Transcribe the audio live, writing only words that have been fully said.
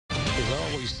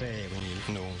It's always sad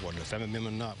when whether a family member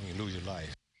or not, when you lose your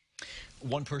life.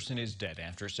 One person is dead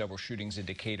after several shootings in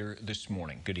Decatur this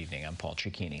morning. Good evening, I'm Paul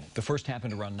Cicchini. The first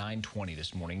happened around 9:20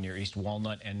 this morning near East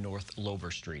Walnut and North Lover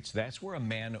Streets. That's where a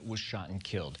man was shot and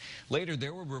killed. Later,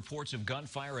 there were reports of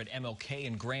gunfire at MLK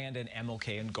and Grand and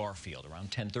MLK and Garfield.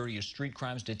 Around 10:30, a street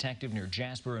crimes detective near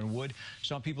Jasper and Wood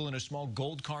saw people in a small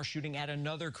gold car shooting at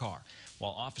another car.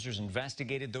 While officers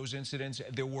investigated those incidents,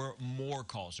 there were more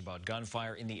calls about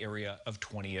gunfire in the area of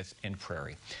 20th and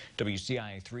Prairie.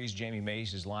 WCIA 3's Jamie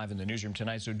Mays is live in the newsroom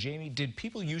tonight. So, Jamie, did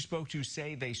people you spoke to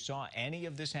say they saw any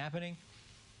of this happening?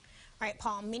 All right,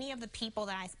 Paul, many of the people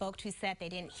that I spoke to said they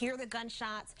didn't hear the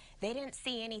gunshots, they didn't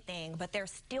see anything, but they're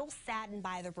still saddened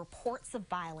by the reports of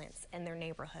violence in their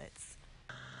neighborhoods.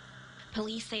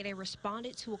 Police say they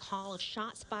responded to a call of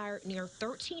shots fired near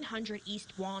 1300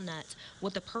 East Walnut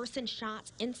with a person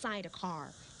shot inside a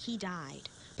car. He died.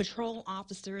 Patrol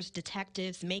officers,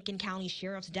 detectives, Macon County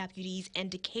Sheriff's deputies, and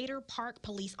Decatur Park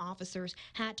police officers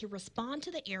had to respond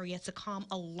to the area to calm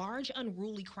a large,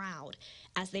 unruly crowd.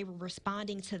 As they were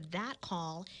responding to that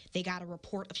call, they got a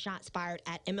report of shots fired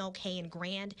at MLK and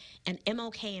Grand and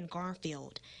MLK and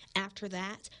Garfield. After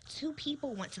that, 2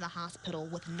 people went to the hospital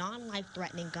with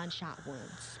non-life-threatening gunshot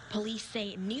wounds. Police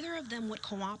say neither of them would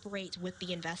cooperate with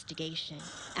the investigation.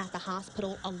 At the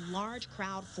hospital, a large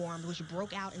crowd formed which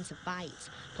broke out into fights.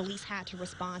 Police had to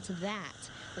respond to that.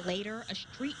 Later, a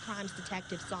street crimes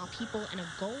detective saw people in a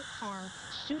gold car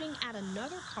shooting at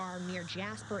another car near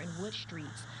Jasper and Wood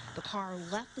Streets. The car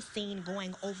left the scene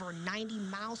going over 90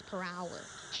 miles per hour.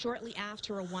 Shortly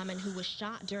after, a woman who was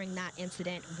shot during that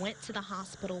incident went to the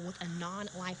hospital with a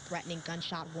non-life-threatening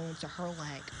gunshot wound to her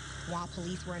leg. While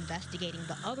police were investigating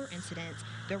the other incidents,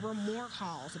 there were more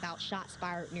calls about shots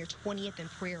fired near 20th and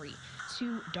Prairie.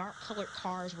 2 dark-colored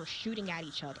cars were shooting at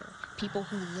each other. People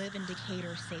who live in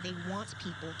Decatur say they want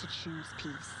people to choose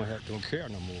peace. I don't care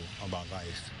no more about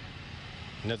life.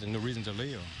 Nothing, no reason to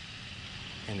live.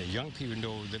 And the young people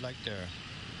know they like their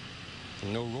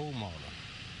no role model.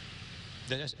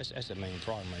 That's the main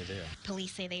problem right there.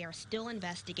 Police say they are still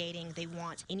investigating. They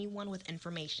want anyone with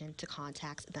information to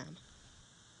contact them.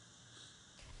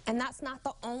 And that's not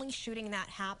the only shooting that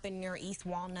happened near East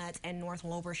Walnut and North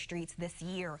Lover Streets this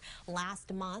year.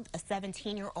 Last month, a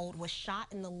 17-year-old was shot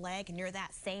in the leg near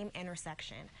that same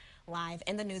intersection. Live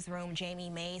in the newsroom, Jamie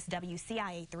Mays,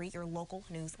 WCIA 3, your local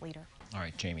news leader. All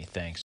right, Jamie, thanks.